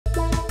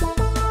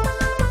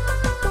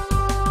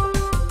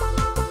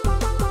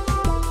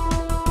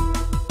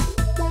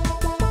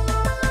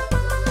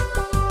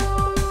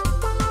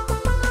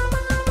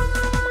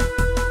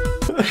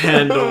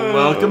And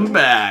welcome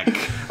back.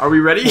 Are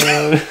we ready?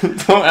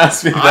 Don't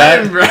ask me that.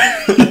 I'm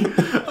ready.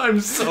 I'm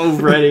so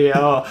ready.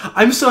 Oh,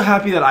 I'm so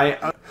happy that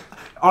I...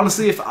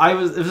 honestly, if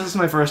this was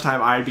my first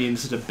time, I'd be in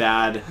such a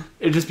bad...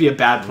 It'd just be a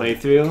bad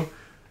playthrough.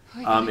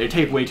 It'd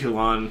take way too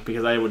long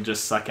because I would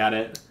just suck at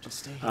it. Just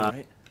stay here,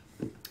 right?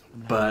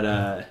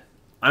 But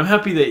I'm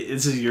happy that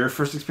this is your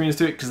first experience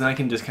to it, because then I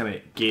can just kind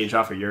of gauge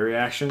off of your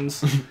reactions.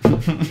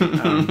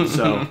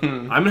 So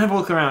I'm gonna have a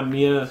look around.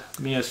 Mia's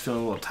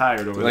feeling a little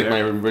tired over there. Like my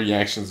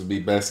reactions would be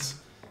best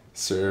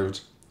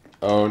served.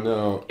 Oh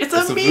no! It's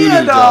a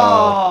Mia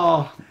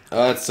doll!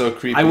 Oh, that's so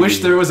creepy. I wish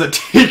there was a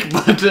take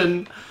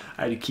button.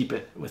 I had to keep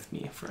it with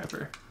me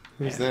forever.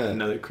 Who's that?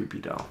 Another creepy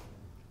doll.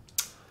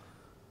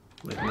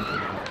 With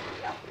nothing on it.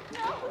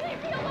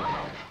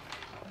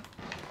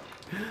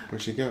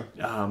 Where'd she go?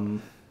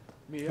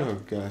 Mia. Oh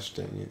gosh,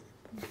 dang it!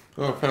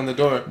 Oh, I found the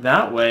door.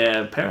 That way,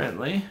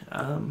 apparently.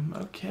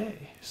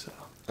 Okay, so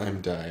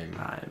I'm dying.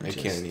 I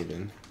can't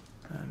even.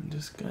 I'm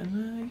just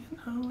gonna,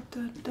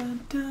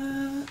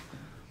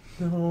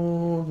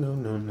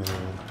 No.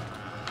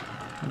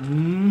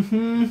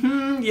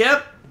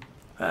 Yep.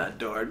 That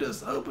door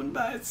just opened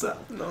by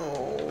itself.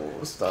 No,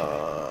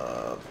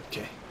 stop.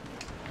 Okay.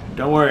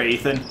 Don't worry,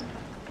 Ethan.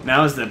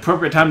 Now is the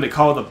appropriate time to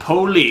call the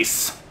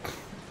police.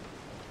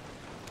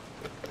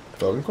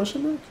 Phone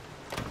question mark?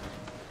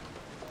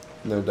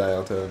 No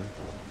dial tone.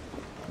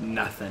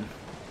 Nothing.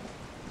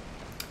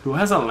 Who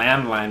has a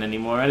landline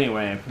anymore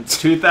anyway? It's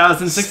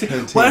 2016.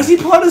 17. Why does he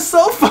pull out his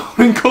cell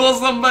phone and call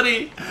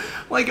somebody?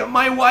 Like,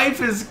 my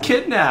wife is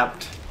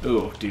kidnapped.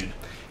 Ooh, dude.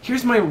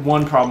 Here's my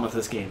one problem with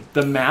this game.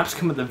 The maps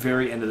come at the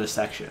very end of the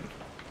section.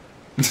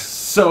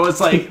 So it's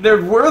like,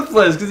 they're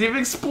worthless because you've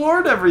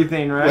explored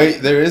everything, right?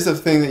 Wait, there is a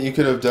thing that you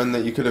could have done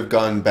that you could have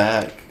gone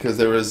back, because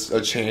there was a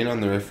chain on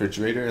the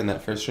refrigerator in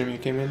that first room you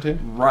came into.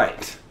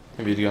 Right.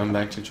 Have you gone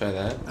back to try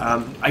that?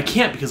 I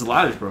can't because the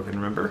ladder's broken,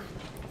 remember?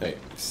 Hey,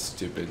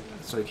 stupid.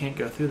 So I can't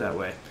go through that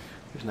way.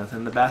 There's nothing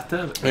in the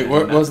bathtub. Wait,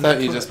 what was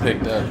that you just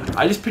picked up?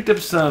 I just picked up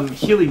some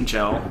healing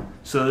gel.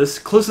 So this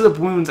closes up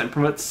wounds and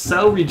promotes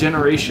cell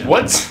regeneration.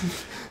 What?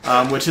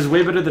 Which is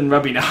way better than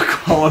rubbing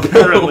alcohol,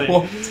 apparently.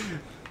 What?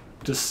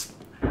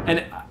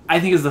 And I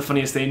think it's the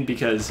funniest thing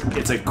because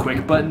it's a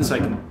quick button, so I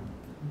can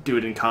do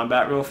it in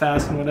combat real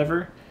fast and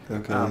whatever.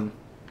 Okay.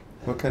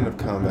 What kind of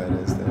combat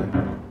is there?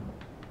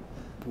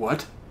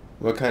 What?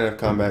 What kind of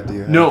combat do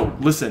you have? No,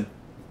 listen.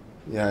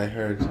 Yeah, I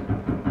heard.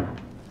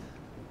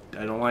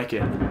 I don't like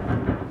it.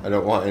 I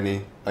don't want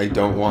any. I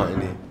don't want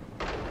any.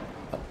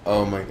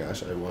 Oh my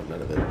gosh, I want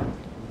none of it.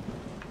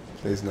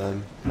 Please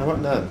none. How about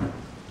none?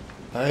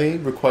 I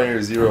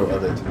require 0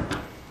 of it.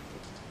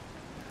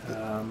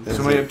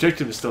 So my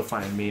objective is still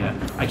find Mia.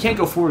 I can't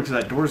go forward because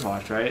that door's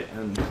locked, right?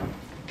 And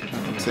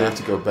So you have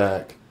to go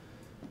back.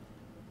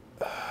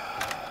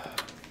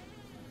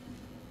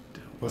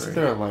 Wasn't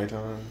there a light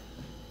on?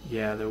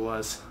 yeah, there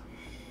was.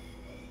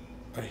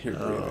 I hear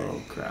Oh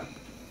breathing. crap!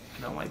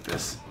 I don't like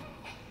this.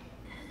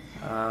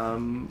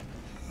 Oh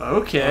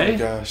Okay.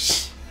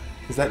 gosh.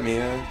 Is that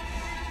Mia?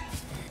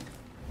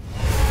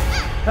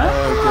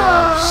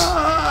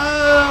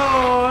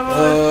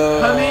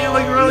 Oh, honey, you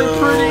look really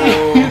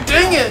pretty.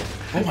 Dang it!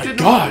 Oh my It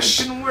gosh.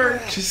 didn't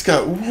work. She's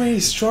got way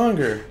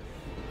stronger.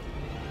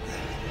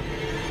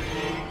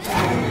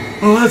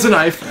 Oh, that's a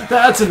knife.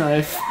 That's a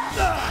knife.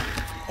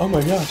 Oh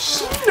my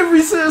gosh.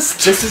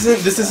 Resist. This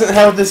isn't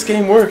how this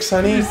game works,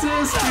 honey.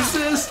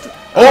 Resist.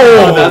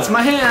 Oh, That's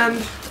my hand.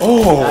 That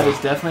Oh. is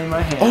definitely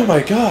my hand. Oh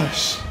my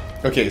gosh.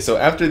 Okay, so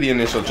after the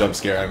initial jump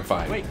scare, I'm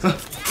fine. Wait. Dang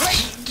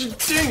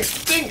it.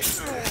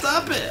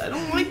 Stop it. I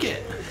don't like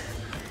it.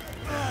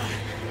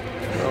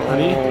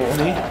 Honey,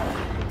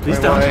 please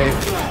my don't.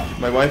 Wife,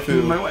 my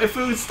waifu. My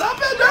waifu, stop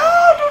it!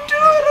 No, don't do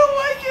it! I don't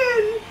like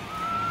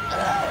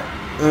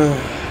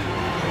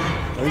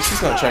it! At least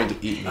she's not trying to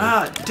eat me.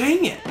 Ah,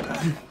 dang it!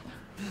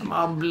 I'm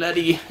all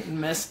bloody and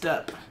messed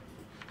up.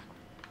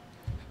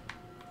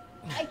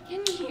 I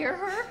can hear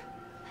her.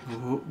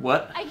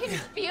 What? I can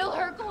feel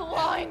her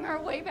clawing her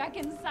way back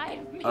inside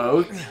of me.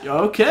 Oh,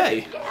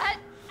 okay. Get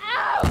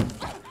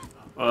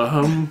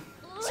out!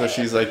 So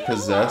she's like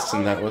possessed,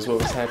 and that was what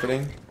was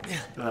happening?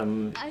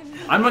 I'm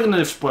not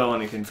gonna spoil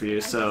anything for you,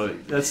 so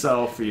that's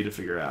all for you to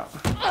figure out.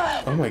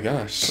 Oh my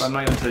gosh. So I'm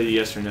not gonna tell you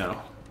yes or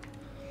no.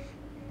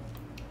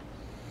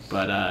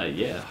 But,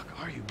 yeah.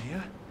 Are you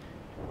Mia?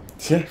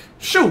 Yeah.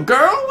 Shoot,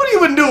 girl! What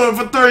have you been doing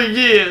for 30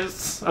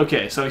 years?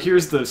 Okay, so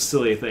here's the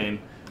silly thing.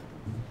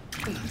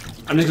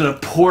 I'm just gonna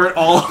pour it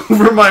all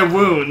over my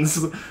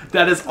wounds.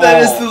 That is all.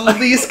 That is the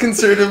least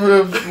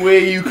conservative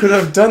way you could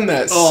have done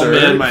that, Oh sir.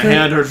 man, my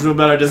hand hurts real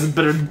bad. I just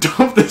better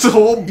dump this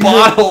whole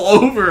bottle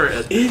over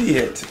it.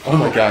 Idiot. Oh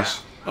my gosh.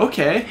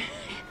 Okay.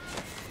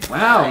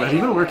 Wow, have you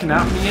been working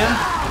out, Mia?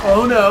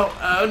 Oh no,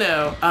 oh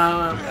no.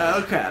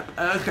 Oh crap,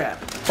 oh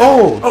crap.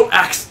 Oh! Oh,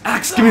 axe,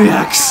 give me the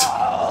axe.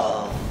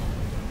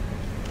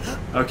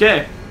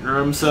 Okay,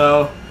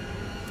 so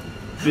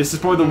this is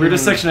probably the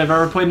weirdest section I've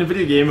ever played in a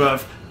video game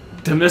of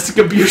domestic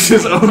abuse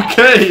is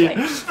okay.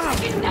 I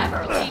can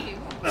never leave.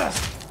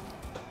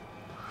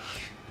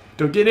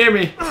 Don't get near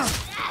me.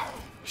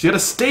 She got a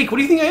stake. What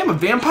do you think I am, a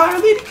vampire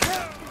lady?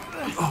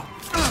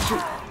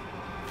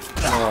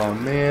 Oh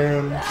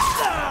man,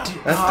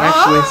 that's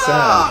actually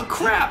Ah, sad.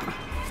 crap.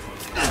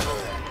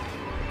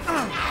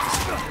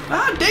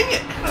 Ah, dang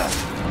it.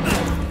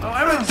 Oh,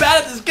 I'm really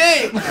bad at this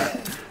game.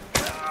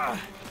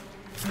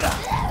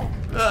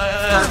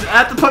 I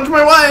have to punch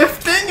my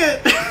wife. Dang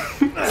it.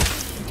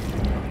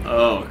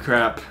 Oh,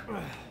 crap.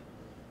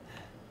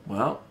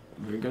 Well,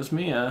 there goes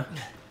Mia.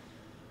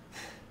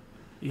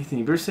 Ethan,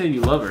 you better say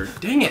you love her.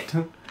 Dang it.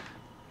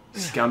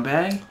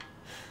 Scumbag.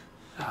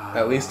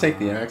 At least take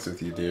the axe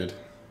with you, dude.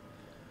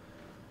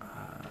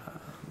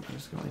 I'm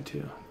just going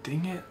to.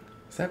 Dang it.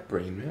 Is that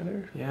brain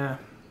matter? Yeah.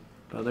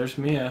 Well, there's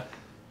Mia.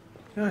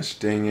 Gosh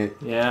dang it.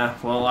 Yeah,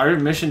 well, our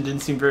mission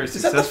didn't seem very Is that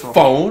successful. the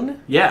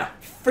phone? Yeah.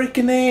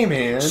 Freaking A,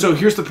 man. So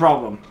here's the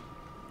problem.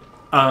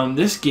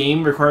 This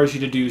game requires you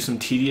to do some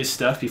tedious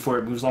stuff before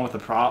it moves along with the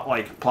plot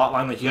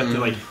line. Like you have to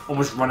like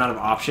almost run out of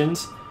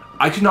options.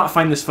 I could not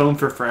find this phone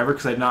for forever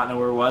because I did not know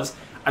where it was.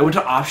 I went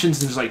to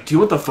options and was like, do you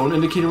want the phone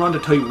indicator on to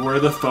tell you where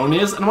the phone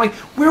is? And I'm like,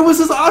 where was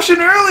this option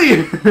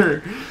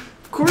earlier?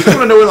 Of course I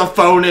want to know where the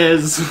phone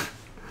is.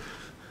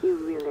 You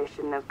really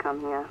shouldn't have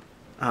come here.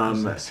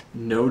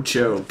 No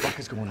joke. What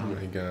is going Oh on?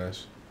 my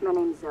gosh. My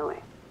name's Zoe.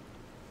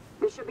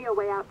 There should be a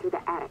way out through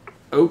the attic.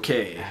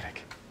 Okay.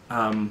 Attic.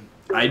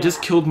 I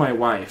just killed my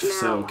wife,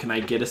 so can I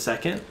get a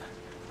second?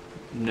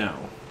 No.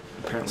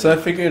 Apparently. So I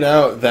figured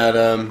out that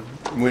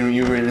when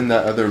you were in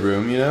that other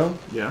room, you know,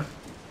 Yeah?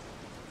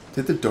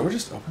 did the door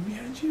just open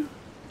behind you?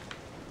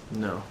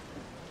 No.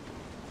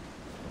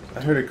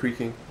 I heard it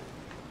creaking.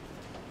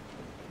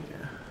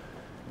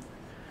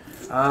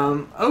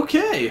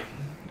 Okay.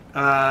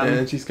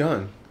 And she's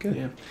gone. Good.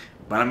 Yeah.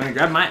 But I'm gonna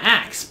grab my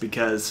axe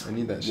because I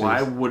need that why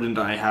shoes. wouldn't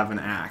I have an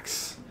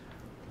axe?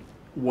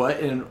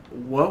 What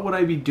would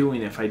I be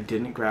doing if I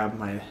didn't grab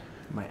my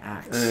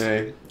axe?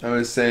 Anyway, I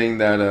was saying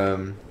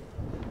that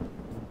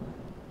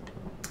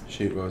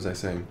shoot, what was I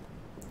saying?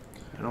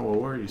 I don't know,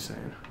 what were you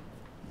saying?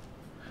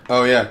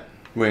 Oh yeah,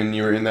 when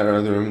you were in that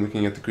other room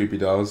looking at the creepy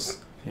dolls,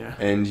 Yeah.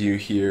 and you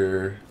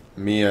hear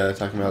Mia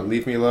talking about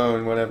 "leave me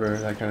alone," whatever,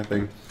 that kind of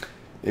thing.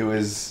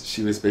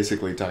 She was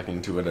basically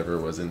talking to whatever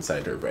was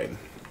inside her brain,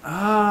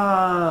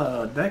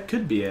 Ah, that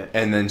could be it.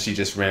 and then she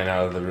just ran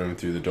out of the room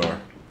through the door.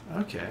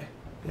 Okay.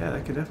 Yeah,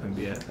 that could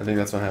definitely be it. I think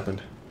that's what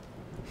happened.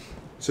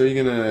 So are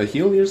you gonna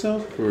heal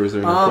yourself, or is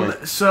there no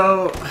point?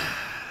 So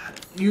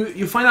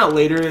you find out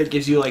later it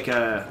gives you like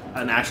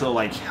an actual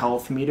like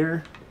health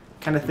meter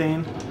kind of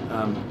thing.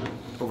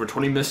 Over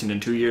 20 missing in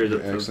 2 years.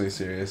 You're actually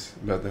serious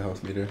about the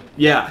health meter?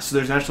 Yeah, so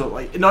there's an actual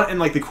like not in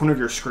like the corner of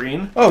your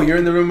screen. Oh, you're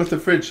in the room with the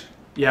fridge.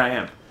 Yeah, I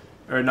am.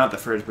 Or not the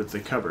fridge, but the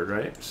cupboard,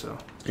 right? So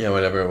Yeah,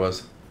 whatever it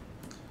was.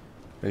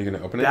 Are you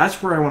gonna open it?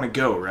 that's where I want to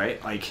go,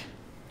 right? Like,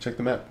 Check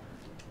the map.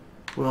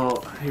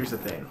 well, here's the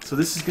thing. So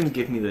this is gonna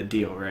give me the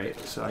deal, right?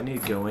 So I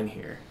need to go in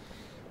here.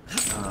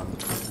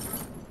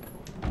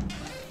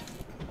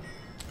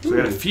 So I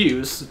got a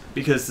fuse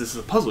because this is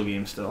a puzzle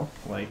game still.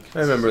 Like, I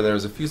remember there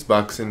was a fuse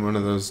box in one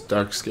of those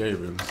dark, scary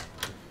rooms.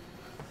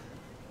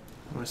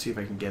 I want to see if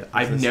I can get it.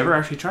 I've this never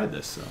actually tried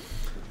this, so.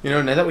 You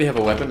know, now that we have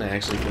a weapon, I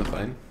actually feel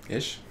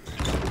fine-ish.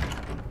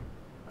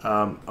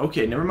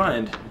 Okay, never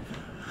mind.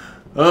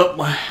 Oh,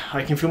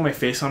 I can feel my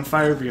face on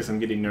fire because I'm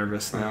getting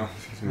nervous now.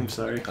 I'm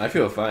sorry. I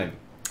feel fine.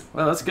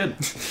 Well, that's good.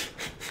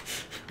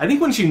 I think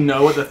once you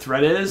know what the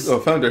threat is... Oh,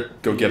 found her.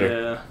 Go get her.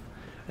 Yeah.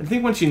 I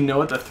think once you know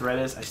what the threat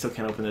is... I still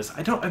can't open this.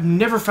 I've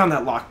never found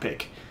that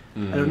lockpick. I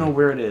don't know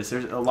where it is.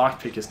 There's a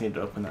lockpick just needed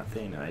to open that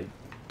thing, and I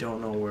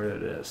don't know where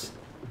it is.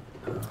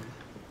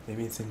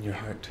 Maybe it's in your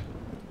heart.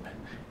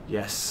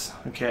 Yes.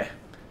 Okay.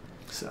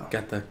 So...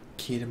 Got the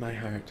key to my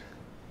heart.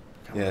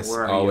 Come on, Yes,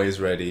 where are you?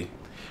 always ready.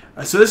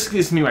 So this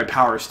gives me my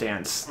power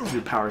stance to do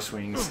power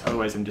swings.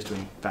 Otherwise, I'm just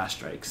doing fast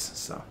strikes.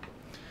 So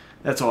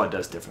that's all it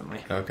does differently.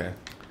 Okay.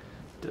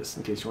 Just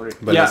in case you're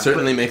wondering. But yeah, it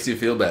certainly makes you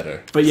feel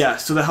better. But yeah,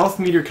 so the health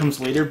meter comes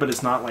later, but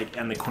it's not like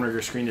on the corner of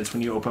your screen. It's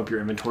when you open up your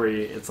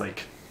inventory. It's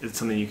like it's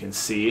something you can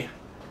see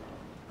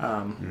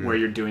where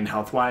you're doing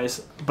health wise.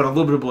 But a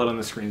little bit of blood on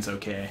the screen's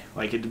okay.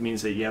 Like it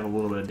means that you have a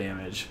little bit of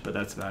damage, but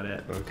that's about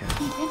it. Okay.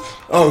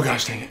 Oh,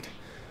 gosh dang it.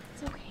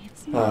 It's okay.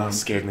 It's Oh, not it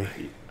scared me.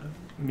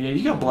 Mia,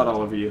 you got blood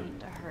all over you. going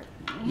to hurt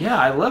me. Yeah,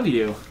 I love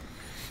you.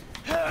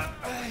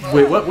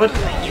 Wait, what? What?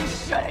 You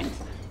shouldn't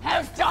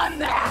have done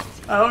that.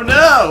 Oh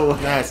no!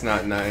 That's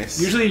not nice.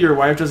 Usually your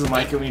wife doesn't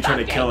like it when you try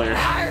to kill her.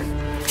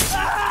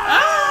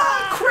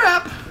 Ah,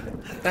 crap!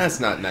 That's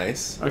not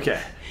nice.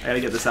 Okay, I gotta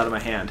get this out of my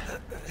hand.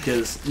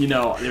 Because, you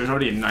know, there was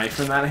already a knife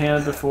in that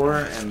hand before,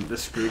 and the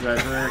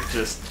screwdriver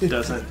just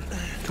doesn't...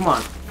 Come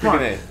on, come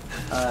Freaking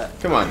on. A.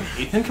 Come on.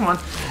 Ethan, come on.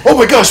 Oh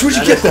my gosh, where'd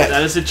you get that?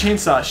 That is a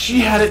chainsaw.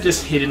 She had it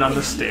just hidden on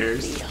the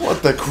stairs.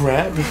 What the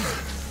crap?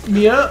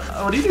 Mia,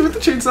 what do you do with the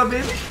chainsaw,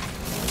 baby? Do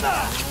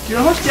you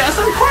know how much gas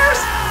that requires?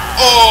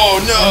 Oh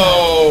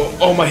no!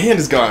 Oh, my hand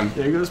is gone.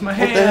 There goes my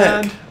What the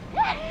hand. heck?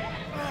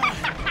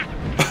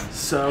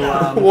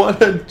 So,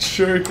 What a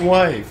jerk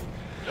wife.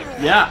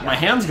 yeah, my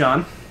hand's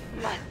gone.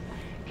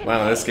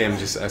 Wow, this game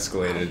just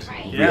escalated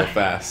real Yeah.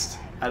 fast.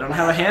 I don't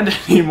have a hand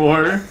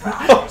anymore.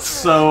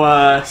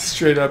 So,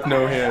 Straight up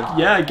no hand.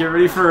 yeah, get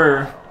ready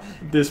for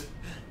this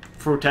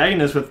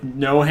protagonist with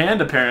no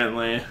hand,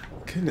 apparently.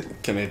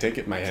 Can I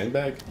take my hand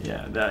back?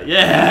 Yeah,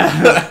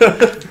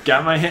 yeah.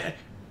 Got my hand.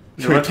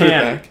 Can we Left put it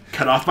hand back?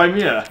 cut off by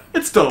Mia.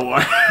 It's still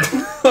warm.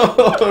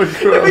 Oh, It makes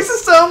gross. it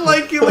sound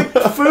like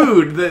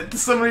food that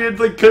somebody had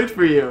like cooked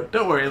for you.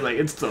 Don't worry, like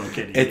it's still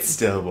okay. It's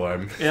still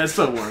warm. Yeah, it's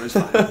still warm. It's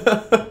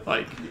fine.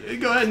 Like,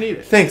 go ahead and eat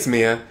it. Thanks,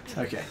 Mia.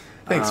 Okay.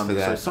 Thanks for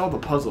that. So I solved the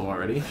puzzle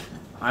already.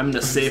 I'm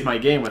gonna save my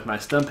game with my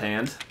stump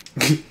hand.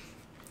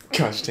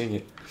 Gosh dang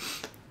it.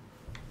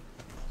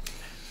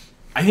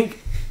 I think.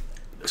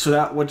 So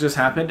that what just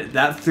happened?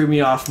 That threw me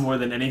off more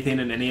than anything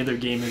in any other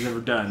game has ever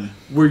done.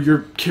 Where your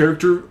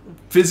character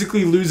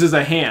physically loses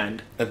a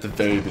hand At the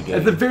very beginning.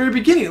 at the very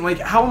beginning. Like,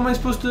 how am I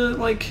supposed to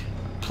like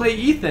play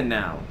Ethan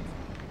now?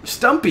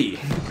 Stumpy.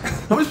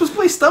 How am I supposed to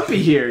play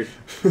Stumpy here?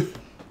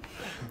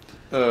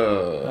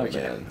 Oh,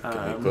 Okay, man.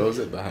 Can we close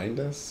it behind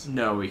us?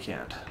 No, we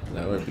can't.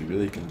 That would be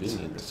really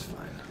convenient. It's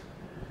fine.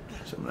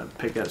 So I'm gonna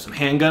pick up some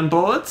handgun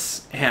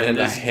bullets and, And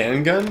a this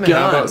handgun? How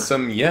gun. about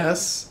some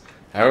yes?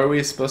 How are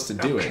we supposed to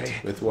do Okay.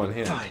 it with one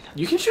hand? Fine.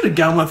 You can shoot a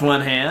gun with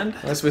one hand.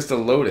 How am I supposed to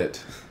load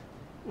it?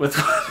 With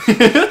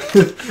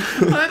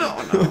I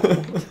don't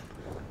know.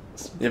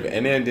 You have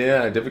any idea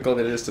how difficult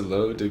it is to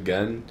load a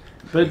gun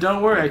But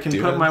don't worry, I can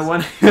Do put it. my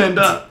one hand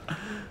up.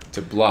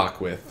 to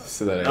block with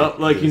so that I Oh,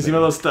 look, you can see my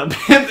little stub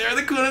hand there in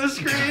the corner of the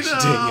screen.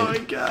 Gosh, dang Oh it.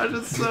 my gosh,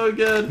 it's so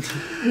good.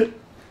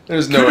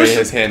 There's no way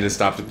his hand has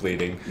stopped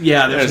bleeding.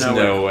 Yeah, there's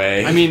no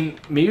way. I mean,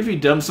 maybe if he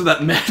dumps some of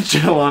that med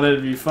gel on it,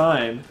 it'd be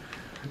fine.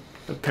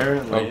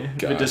 Apparently, Oh, if it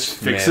gosh, just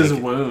fixes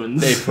mannequin.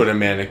 wounds. They put a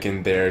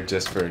mannequin there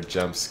just for a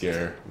jump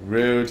scare.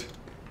 Rude.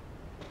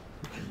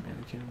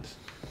 Mannequins.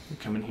 They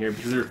come in here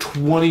because there are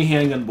 20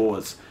 handgun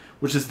bullets,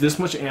 which is this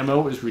much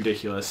ammo is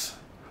ridiculous.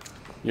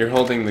 You're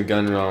holding the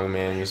gun wrong,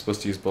 man. You're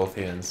supposed to use both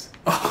hands.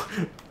 Oh,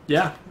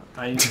 yeah,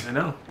 I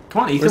know.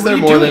 Come on, Ethan, Was what there are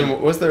you more doing?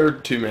 than was there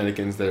 2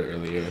 mannequins there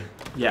earlier?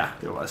 Yeah,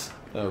 there was.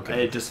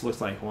 Okay. It just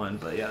looks like one,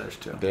 but yeah, there's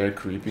 2. There They're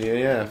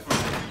creepy AF.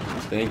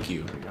 Thank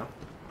you. we go.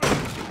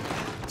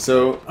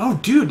 So, Oh,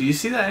 dude, do you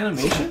see that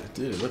animation?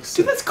 dude, it looks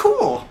Dude, sick. that's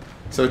cool.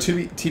 So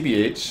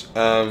TBH,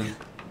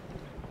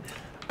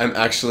 I'm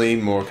actually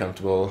more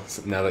comfortable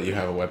now that you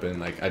have a weapon.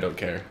 Like I don't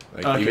care.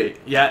 Like Okay,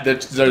 yeah.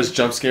 there's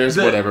jump scares.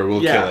 The- Whatever,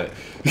 we'll yeah.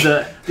 kill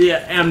it.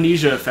 The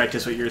amnesia effect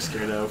is what you're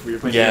scared of. Where you're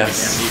playing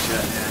Yes.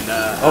 amnesia,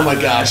 and Oh my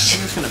gosh.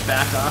 I'm just gonna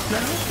back off now.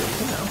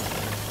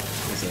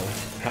 'Cause,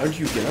 So, how did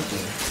you get up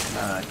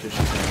there? because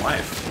she's my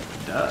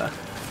wife. Duh.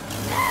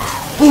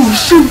 Oh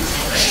shoot!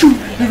 Shoot!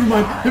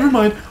 Never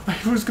mind. I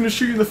was gonna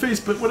shoot you in the face,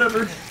 but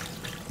whatever.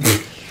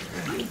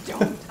 You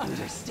don't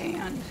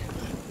understand.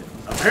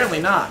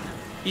 Apparently not.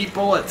 Eat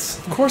bullets.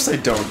 Of course I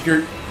don't.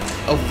 You're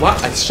a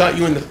lot. I've shot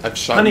you in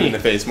the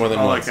face more than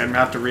Oh, once. look, I'm gonna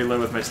have to reload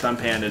with my stump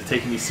hand. It's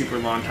taking me super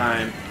long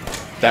time.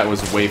 That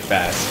was way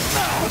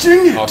fast.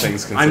 Dang it! All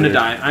things considered. I'm gonna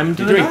die. I'm You're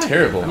gonna doing die.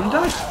 terrible. I'm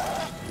gonna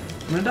die.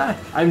 I'm gonna die.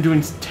 I'm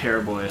doing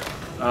terribly.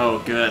 Oh,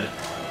 good.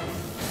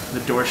 The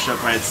door shut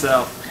by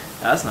itself.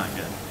 That's not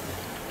good.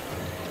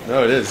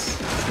 No, it is.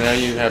 Now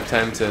you have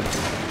time to.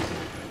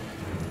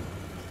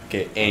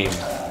 Okay, aim.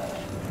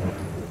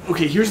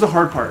 Okay, here's the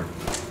hard part.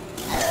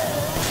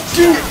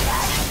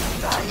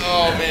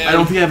 Oh man. I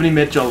don't think I have any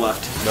med gel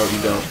left. No,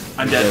 you don't.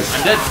 I'm You dead. guys-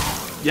 I'm dead.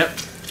 Yep.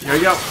 Here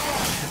we go.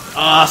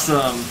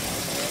 Awesome.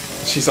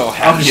 She's all Oh,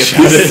 happy she's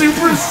about it.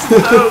 super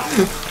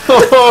stoked.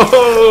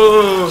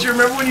 Oh. Do you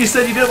remember when you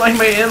said you didn't like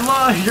my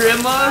in-law? Your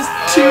in-laws?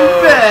 Too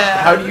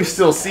bad. How do you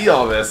still see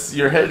all this?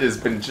 Your head has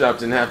been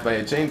chopped in half by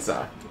a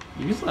chainsaw.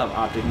 You still have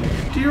optic.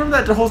 Do you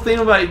remember that whole thing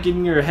about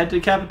getting your head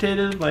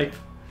decapitated? Like,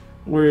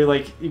 where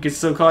like you could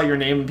still call out your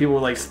name and people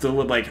like still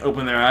would like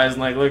open their eyes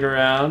and like look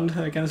around,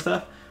 that kind of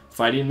stuff.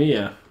 Fighting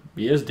Mia.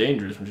 Mia's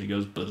dangerous when she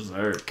goes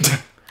berserk.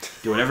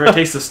 Do whatever it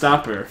takes to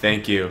stop her.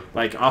 Thank you.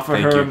 Like offer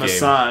Thank her you, a Gabe.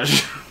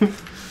 massage.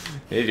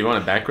 Hey, do you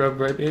want a back rub,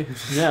 baby?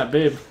 Yeah,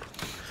 babe.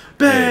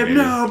 Babe, baby.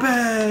 no,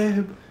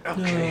 babe.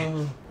 Okay.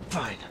 No.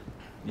 Fine.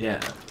 Yeah.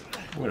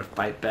 I'm gonna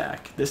fight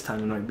back. This time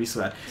I'm not gonna be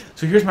so bad.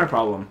 So here's my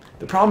problem.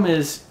 The problem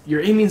is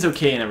your aiming's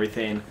okay and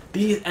everything.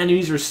 These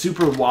enemies are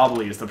super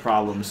wobbly is the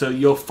problem. So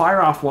you'll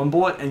fire off one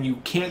bullet and you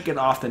can't get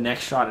off the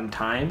next shot in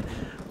time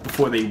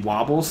before they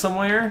wobble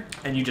somewhere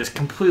and you just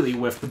completely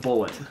whiff the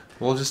bullet.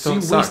 Well, just So don't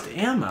you suck. waste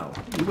ammo.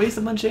 You waste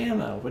a bunch of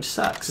ammo, which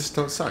sucks. Just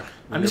don't suck.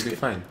 I'm You'll just be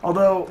fine.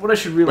 Although what I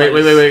should realize.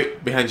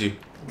 Wait. Behind you.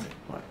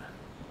 What?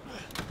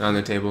 On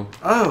the table.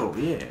 Oh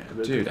yeah.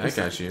 Dude, I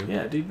got you.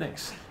 Yeah, dude,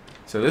 thanks.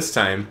 So this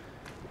time,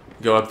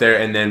 go up there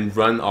and then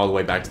run all the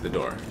way back to the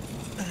door.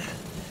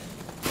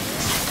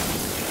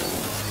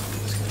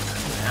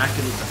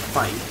 Activate the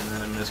fight, and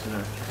then I'm just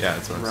gonna Yeah,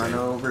 that's what I'm run saying.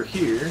 over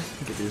here.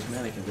 Get these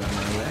mannequins out of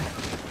my way.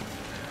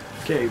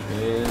 Okay.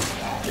 And,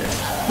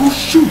 Oh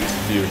shoot!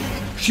 dude,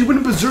 She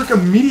went berserk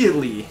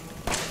immediately.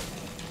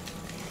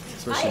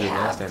 that's what I she did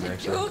last have time,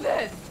 to do actually.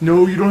 this.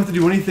 No, you don't have to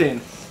do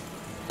anything.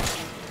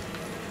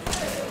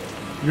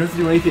 You don't have to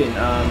do anything.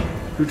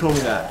 Who told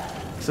me that?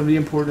 Somebody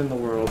important in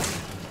the world.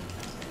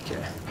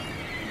 Okay.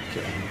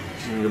 Okay.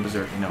 She's gonna go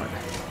berserk. I know it.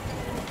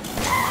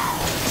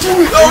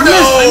 Oh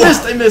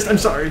no! I missed. I'm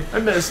sorry. I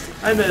missed.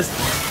 Dang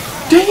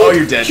it. Oh,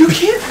 you're dead. You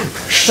can't.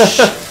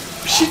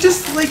 She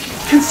just like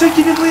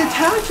consecutively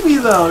attacked me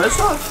though. That's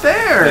not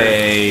fair.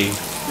 Hey.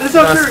 That's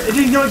not fair. It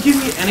did not give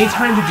me any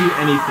time to do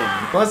anything.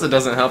 Plus, it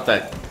doesn't help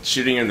that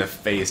shooting her in the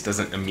face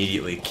doesn't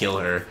immediately kill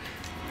her.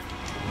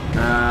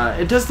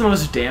 It does the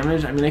most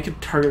damage. I mean, I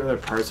could target other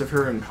parts of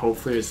her and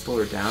hopefully it'd slow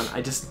her down.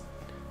 I just...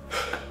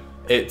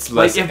 It's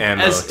less like,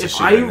 ammo to if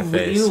shoot I her in the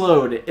face.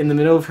 reload in the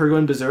middle of her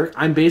going berserk,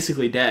 I'm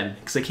basically dead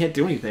because I can't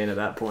do anything at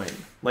that point.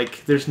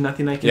 Like, there's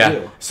nothing I can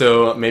do.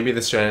 So maybe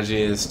the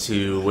strategy is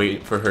to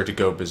wait for her to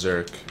go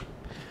berserk.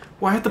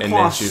 Well, I have to and pull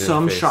then off shoot her in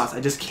some the face. shots.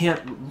 I just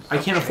can't. I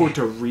can't afford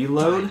to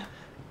reload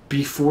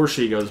before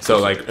she goes berserk. So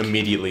like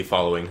immediately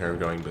following her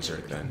going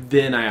berserk then.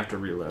 Then I have to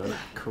reload.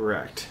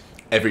 Correct.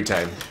 Every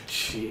time.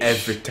 Sheesh.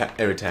 Every time.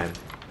 Every time.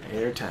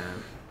 Every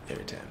time.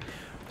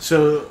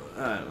 So,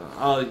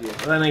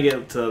 then I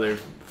get to other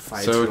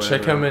fights. So or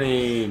check how whatever.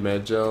 many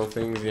med gel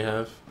things you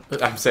have.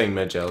 I'm saying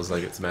med gels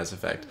like it's Mass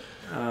Effect.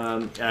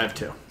 I have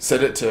 2.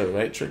 Set it to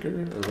right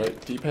trigger or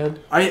right D-pad.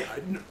 I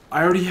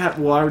already have.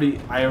 Well, I already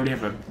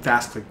have a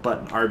fast click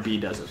button. RB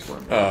does it for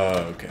me.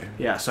 Oh, okay.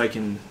 Yeah, so I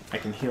can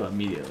heal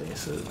immediately.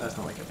 So that's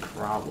not like a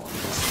problem.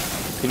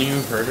 Can you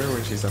hurt her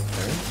when she's up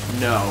there?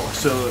 No.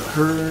 So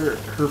her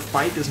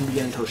fight doesn't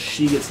begin until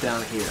she gets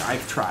down here.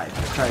 I've tried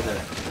to.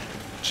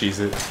 Cheese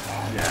it.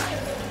 Yeah.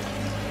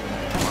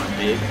 Come on,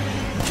 babe.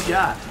 What you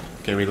got?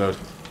 Okay, reload.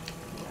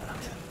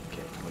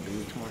 Okay, come on,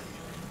 baby. Come on.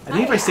 I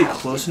think if I stay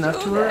close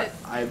enough to her,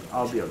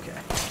 I'll be okay.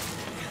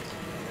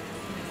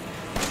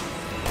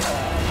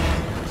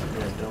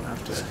 I don't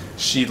have to.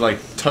 She like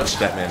touched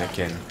that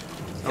mannequin.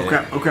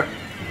 Okay. Okay.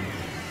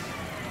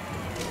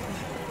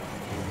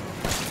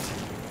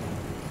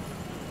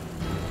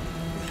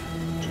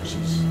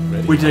 She's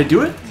ready. Wait, did I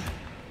do it?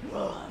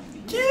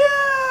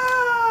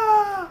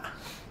 Yeah!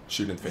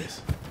 Shoot in the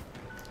face.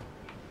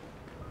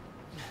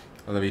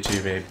 I love you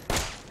too, babe.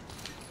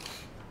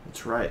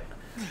 That's right.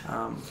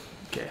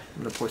 Okay,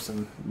 I'm gonna pour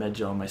some med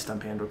gel on my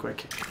stump hand real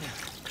quick.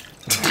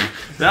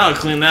 That'll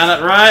clean that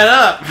up right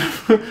up.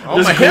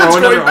 Oh, my hand's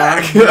going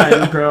back.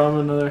 Yeah, grow him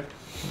another.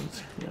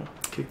 You know,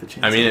 kick the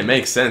chance. I mean, it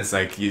makes sense.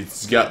 Like,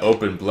 it's got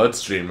open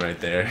bloodstream right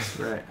there.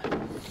 Right.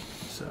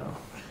 So,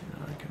 you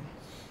know, I can.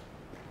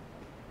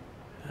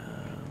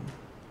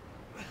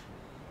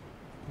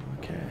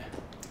 Okay.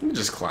 You can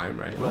just climb,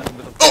 right? What?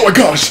 Oh my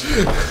gosh!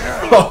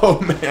 Oh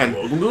man!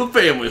 Welcome to the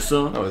family,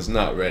 son. I was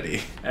not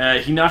ready.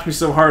 He knocked me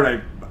so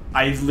hard,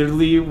 I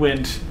literally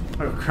went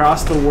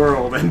across the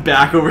world and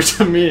back over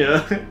to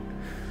Mia.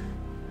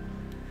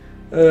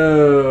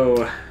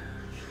 Oh.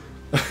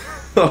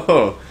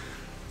 Oh,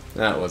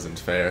 that wasn't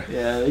fair.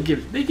 Yeah, they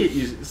get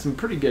you some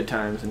pretty good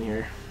times in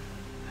here.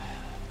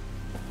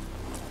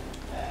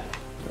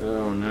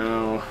 Oh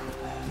no.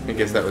 I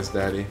guess that was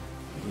Daddy.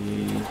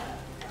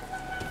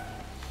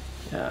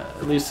 Yeah,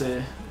 at least,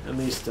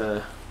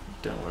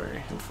 don't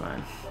worry, I'm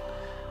fine.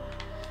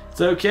 It's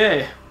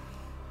okay.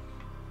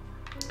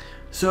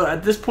 So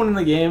at this point in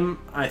the game,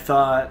 I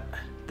thought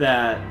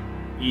that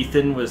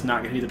Ethan was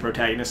not going to be the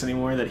protagonist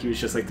anymore, that he was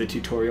just like the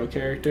tutorial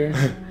character.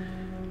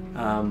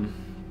 And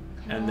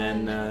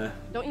then,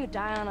 Don't you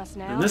die on us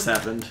now. and this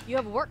happened. You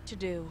have work to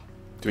do.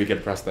 Do we get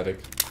a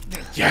prosthetic?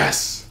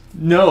 Yes!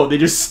 No, they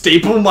just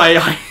stapled my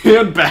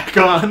hand back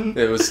on.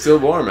 It was still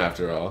warm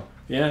after all.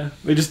 Yeah,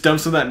 they just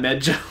dumped some of that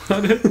med gel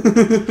on it.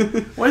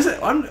 Why is it?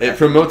 It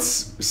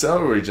promotes cell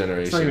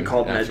regeneration. It's not even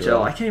called med after gel.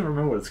 all. I can't even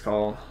remember what it's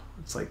called.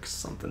 It's like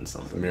something.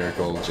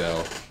 Miracle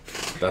gel.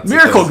 That's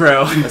Miracle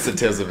Grow. That's a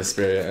Tales of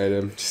Vesperia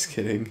item. Just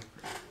kidding.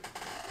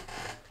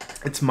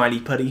 It's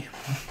mighty putty.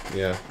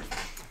 Yeah.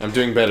 I'm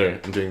doing better.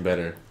 I'm doing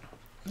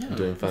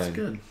fine. That's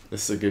good.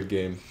 This is a good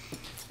game.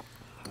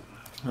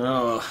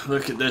 Oh,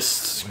 look at this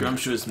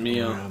scrumptious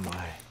meal. Where am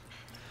I?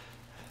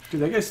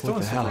 Dude, that guy's still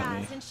What the hell? inside me.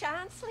 Rise and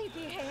shine,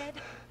 sleepyhead.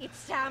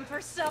 It's time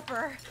for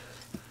supper.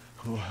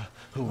 Who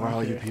are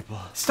all you people?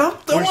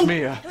 Stop Where's throwing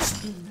Mia?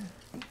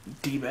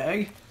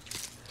 D-bag.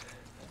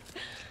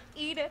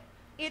 Eat it.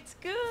 It's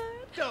good.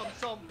 Dumb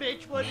son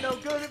bitch wasn't no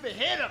good if it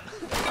hit him.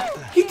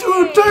 He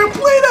threw an entire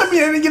plate at me.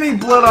 I didn't get any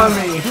blood on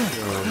me.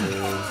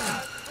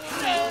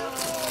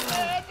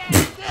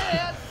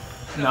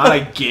 Not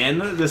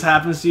again. This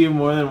happens to you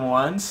more than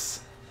once.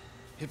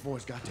 His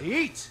boy's got to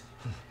eat.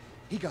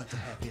 He got to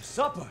have his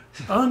supper.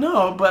 Oh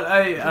no, but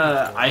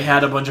I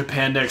had a bunch of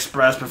Panda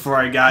Express before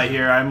I got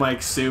here. I'm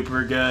like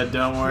super good.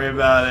 Don't worry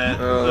about it.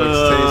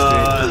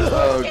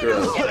 Oh, it's tasty.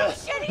 Oh,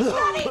 gross. Shit, he's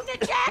not eating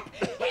it, Jack.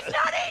 He's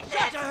not eating it.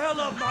 Get the hell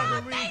up,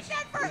 Marguerite. Take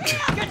that for him.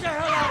 Get the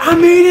hell out. I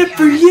made it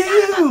for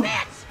you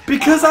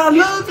because I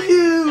love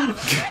you.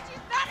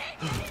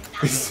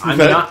 I'm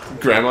That not.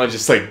 grandma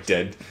just like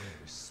dead.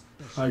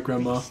 Hi,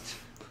 Grandma. It's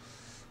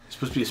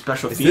supposed to be a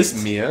special Is feast.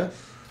 this Mia?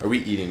 Are we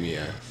eating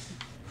Mia?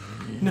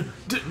 No,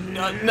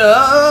 no!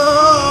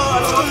 I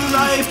want a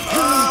knife.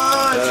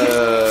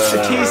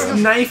 It tastes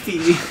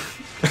knifey.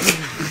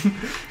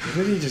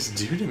 What did he just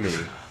do to me?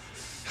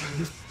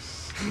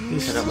 He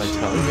Cut out my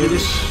tongue. He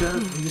just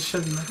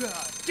shoved my...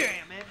 God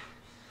damn it.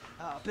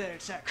 I'll bet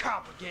it's that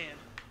cop again.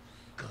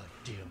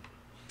 Goddamn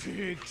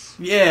pigs.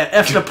 Yeah,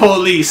 F the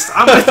police.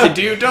 I'm with you,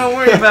 dude. Don't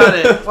worry about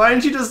it. Why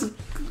didn't you just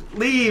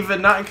leave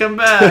and not come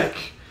back?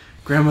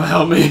 Grandma,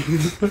 help me.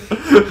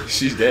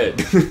 She's dead.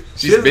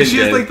 She's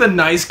dead. like the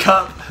nice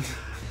cup.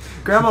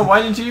 Grandma,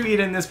 why didn't you eat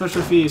in this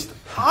special feast?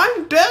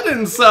 I'm dead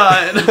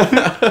inside.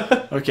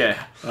 Okay,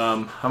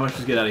 how much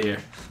to get out of here?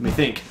 Let me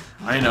think.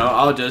 I know,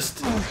 I'll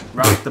just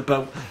rock the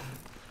boat.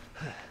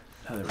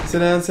 Oh, there we go. Sit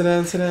down, sit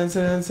down, sit down,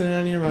 sit down, sit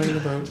down. You're rocking the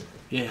boat.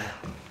 Yeah.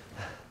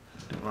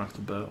 Don't rock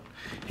the boat.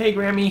 Hey,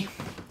 Grammy.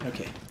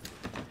 Okay.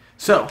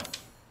 So,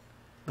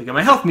 look at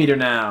my health meter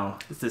now.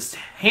 It's this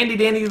handy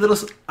dandy little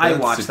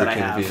iWatch that I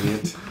have.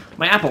 Convenient.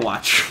 My Apple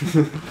Watch.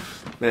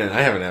 Man,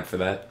 I have an app for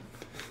that.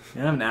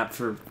 Yeah, I have an app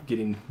for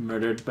getting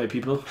murdered by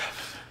people.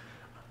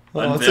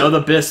 Well, Unveil the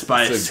Abyss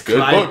by it's a good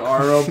Clive book.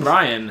 R.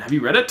 O'Brien. Have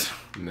you read it?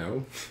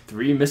 No.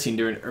 3 missing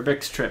during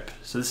Urbex's trip.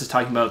 So this is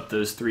talking about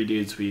those 3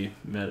 dudes we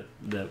met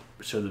that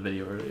showed the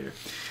video earlier.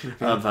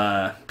 Okay.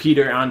 Of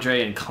Peter,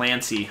 Andre, and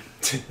Clancy.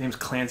 His name's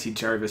Clancy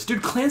Jarvis.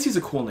 Dude, Clancy's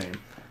a cool name.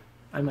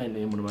 I might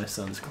name one of my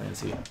sons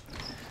Clancy.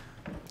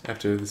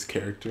 After this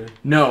character.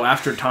 No,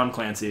 after Tom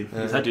Clancy.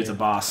 Because that dude's a Okay.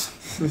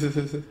 boss.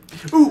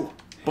 Ooh!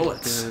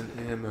 Bullets. Gun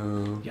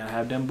ammo. You gotta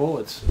have them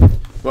bullets.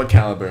 What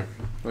caliber?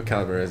 What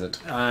caliber is it?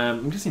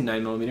 I'm guessing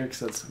 9mm because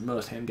that's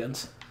most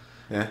handguns.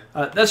 Yeah.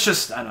 That's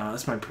just, I don't know,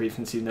 that's my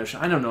preconceived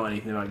notion. I don't know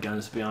anything about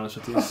guns, to be honest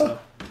with you, so.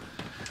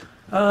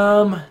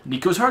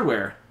 Nico's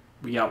Hardware.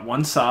 We got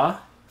 1 saw,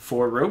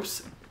 4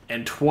 ropes,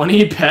 and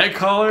 20 pet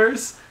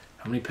collars.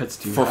 How many pets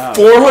do you For have?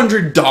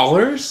 $400?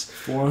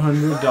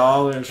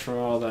 $400 for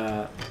all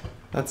that.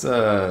 That's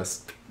how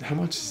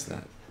much is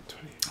that?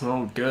 20.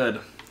 Oh,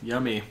 good.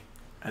 Yummy.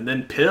 And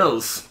then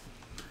pills.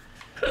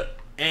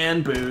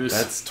 And booze.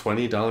 That's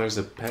 $20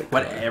 a pet.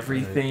 What card,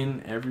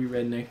 everything, every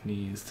redneck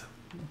needs.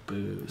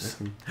 Booze.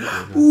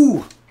 right?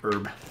 Ooh!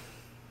 Herb.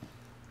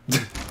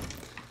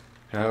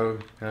 How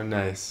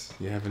nice.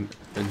 You haven't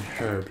been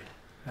herb.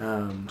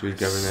 Dude,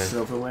 governor.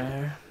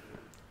 Silverware.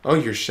 Oh,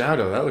 your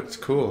shadow. That looks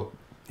cool.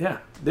 Yeah,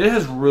 it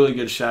has really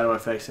good shadow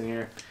effects in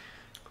here.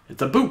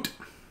 It's a boot.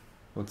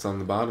 What's on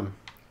the bottom?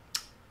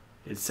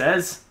 It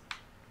says,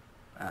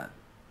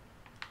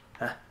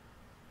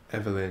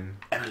 Evelyn.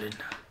 Evelyn.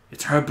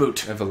 It's her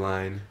boot.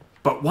 Eveline.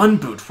 But one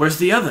boot. Where's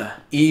the other?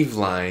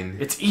 Eveline.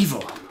 It's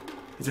evil.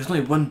 If there's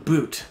only one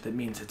boot, that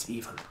means it's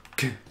evil.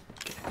 Okay.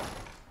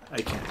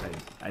 I can't.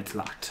 It's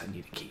locked. I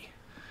need a key.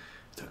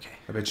 It's okay.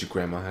 I bet you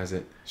Grandma has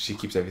it. She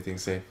keeps everything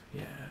safe.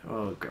 Yeah.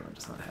 Well, Grandma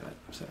does not have it.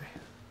 I'm sorry.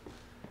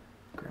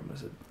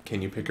 Grandma's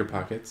Can you pick her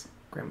pockets?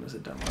 a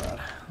dumb broad,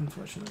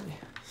 unfortunately.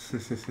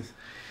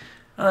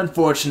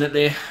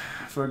 Unfortunately,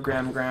 for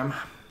Gram.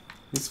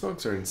 These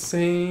folks are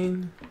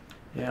insane.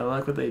 Yeah,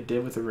 look what they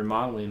did with the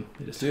remodeling.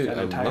 They just Dude, got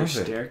I an entire love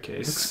it.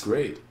 staircase. It looks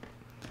great.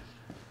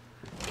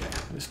 Okay,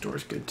 this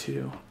door's good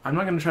too. I'm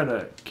not gonna try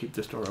to keep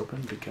this door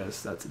open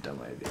because that's a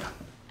dumb idea.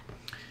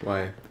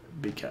 Why?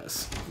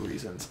 Because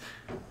reasons.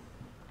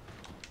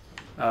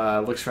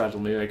 Looks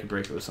fragile. Maybe I could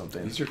break it with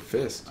something. Use your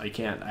fist. I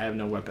can't. I have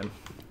no weapon.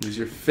 Use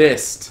your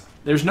fist.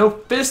 There's no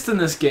fist in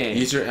this game.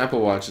 Use your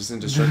Apple Watch. It's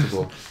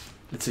indestructible.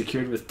 It's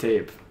secured with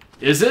tape.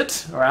 Is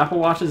it? Are Apple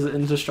Watches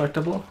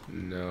indestructible?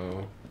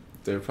 No.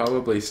 They're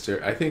probably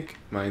I think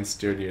mine's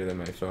sturdier than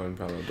my phone,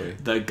 probably.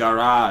 The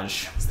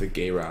garage. It's the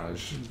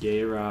garage.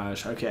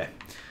 Garage. Okay.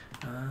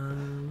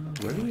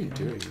 What are you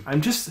doing?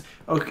 I'm just...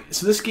 Okay,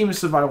 so this game is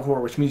survival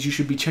horror, which means you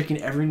should be checking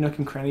every nook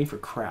and cranny for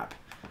crap.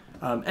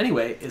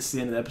 Anyway, it's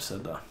the end of the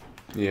episode, though.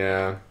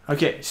 Yeah.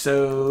 Okay,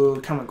 so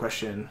comment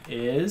question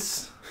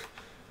is...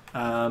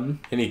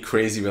 Any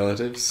crazy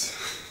relatives?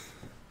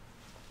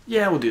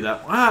 Yeah, we'll do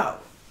that. Wow.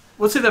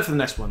 Let's say that for the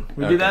next one.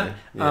 We do that?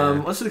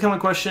 Yeah. Let's do the comment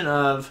question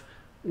of...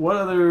 What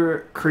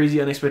other crazy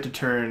unexpected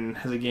turn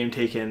has a game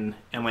taken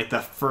in like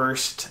the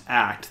first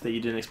act that you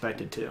didn't expect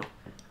it to?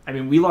 I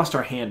mean, we lost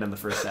our hand in the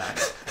first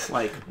act.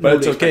 Like, But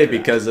it's nobody okay expected that.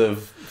 because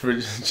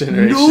of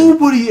generation.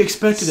 Nobody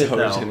expected it So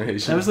though.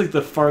 generation. That was like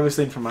the farthest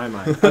thing from my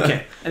mind.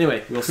 Okay.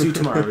 Anyway, we'll see you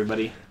tomorrow,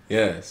 everybody.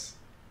 Yes.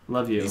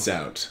 Love you. Peace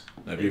out.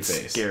 Love your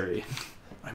It's face. scary.